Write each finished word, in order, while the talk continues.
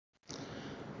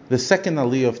The second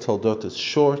aliyah of Toldot is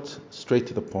short, straight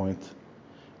to the point.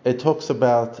 It talks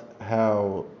about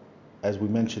how, as we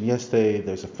mentioned yesterday,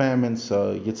 there's a famine,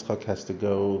 so Yitzchak has to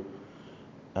go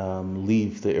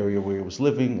leave the area where he was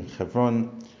living, in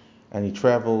Hebron, and he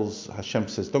travels. Hashem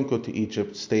says, don't go to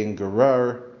Egypt, stay in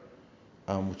Gerar,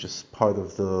 which is part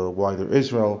of the wider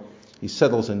Israel. He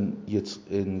settles in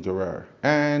Gerar.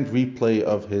 And replay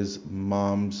of his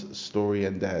mom's story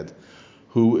and dad.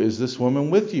 Who is this woman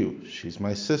with you? She's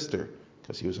my sister.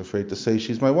 Because he was afraid to say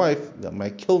she's my wife. That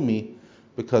might kill me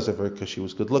because of her, because she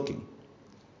was good looking.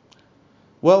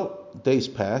 Well, days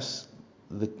pass.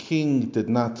 The king did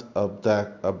not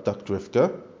abduct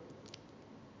Rivka.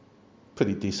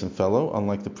 Pretty decent fellow,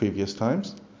 unlike the previous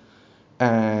times.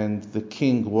 And the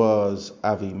king was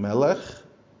Avimelech.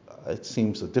 It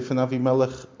seems a different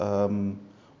Avimelech.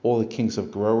 All the kings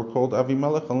of Gerar were called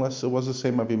Avimelech, unless it was the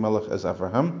same Avimelech as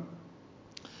Avraham.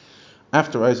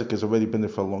 After Isaac has already been there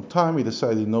for a long time, he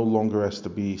decided he no longer has to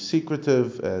be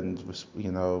secretive and,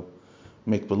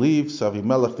 make believe. So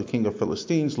Avimelech, the king of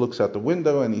Philistines, looks out the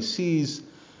window and he sees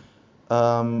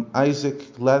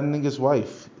Isaac gladdening his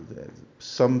wife,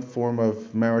 some form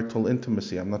of marital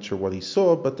intimacy. I'm not sure what he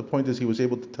saw, but the point is he was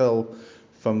able to tell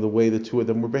from the way the two of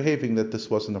them were behaving that this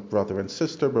wasn't a brother and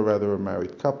sister, but rather a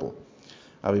married couple.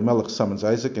 Avimelech summons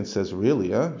Isaac and says,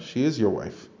 really, she is your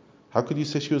wife. How could you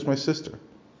say she was my sister?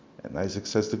 And Isaac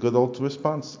says the good old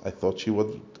response, I thought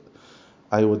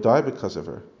I would die because of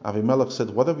her. Avimelech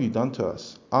said, what have you done to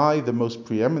us? I, the most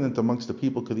preeminent amongst the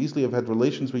people, could easily have had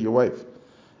relations with your wife,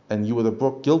 and you would have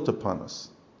brought guilt upon us.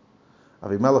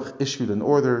 Avimelech issued an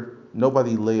order,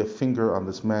 nobody lay a finger on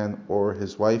this man or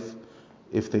his wife.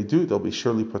 If they do, they'll be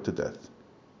surely put to death.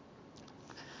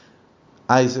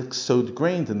 Isaac sowed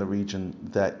grain in the region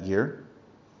that year.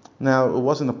 Now, it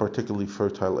wasn't a particularly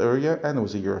fertile area, and it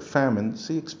was a year of famine,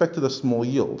 so he expected a small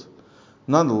yield.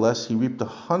 Nonetheless, he reaped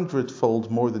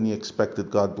 100-fold more than he expected.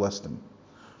 God blessed him.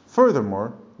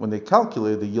 Furthermore, when they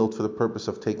calculated the yield for the purpose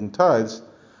of taking tithes,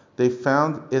 they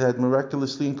found it had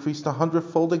miraculously increased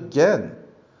 100-fold again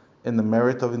in the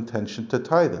merit of intention to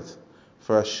tithe it,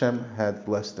 for Hashem had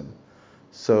blessed him.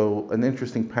 So an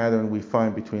interesting pattern we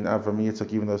find between Avram and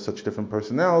Yitzchak, even though such different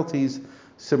personalities,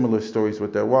 similar stories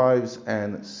with their wives,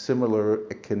 and similar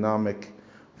economic,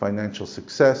 financial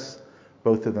success,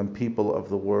 both of them people of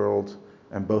the world,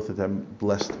 and both of them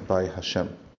blessed by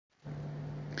Hashem.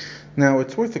 Now,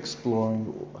 it's worth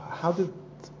exploring, how did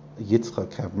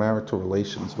Yitzchak have marital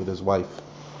relations with his wife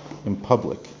in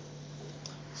public?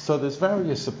 So there's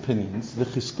various opinions. The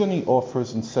Chizkuni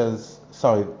offers and says,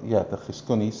 the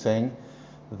Chizkuni saying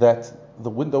that the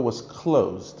window was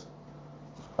closed,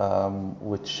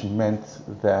 which meant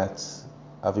that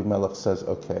Avimelech says,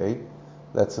 okay,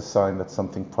 that's a sign that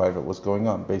something private was going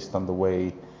on based on the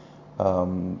way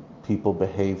people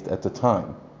behaved at the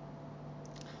time.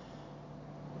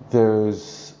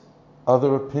 There's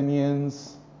other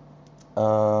opinions. A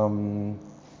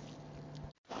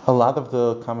lot of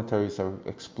the commentaries are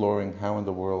exploring how in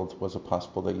the world was it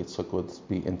possible that Yitzchak would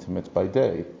be intimate by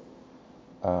day.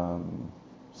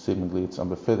 Seemingly it's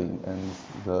unbefitting, and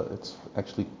it's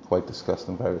actually quite discussed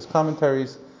in various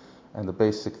commentaries. And the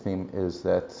basic theme is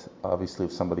that obviously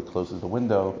if somebody closes the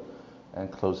window and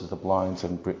closes the blinds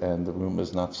and the room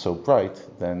is not so bright,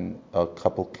 then a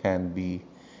couple can be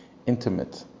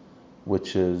intimate,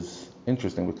 which is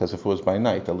interesting because if it was by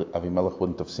night, Avimelech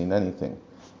wouldn't have seen anything.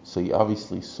 So he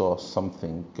obviously saw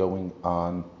something going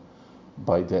on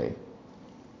by day.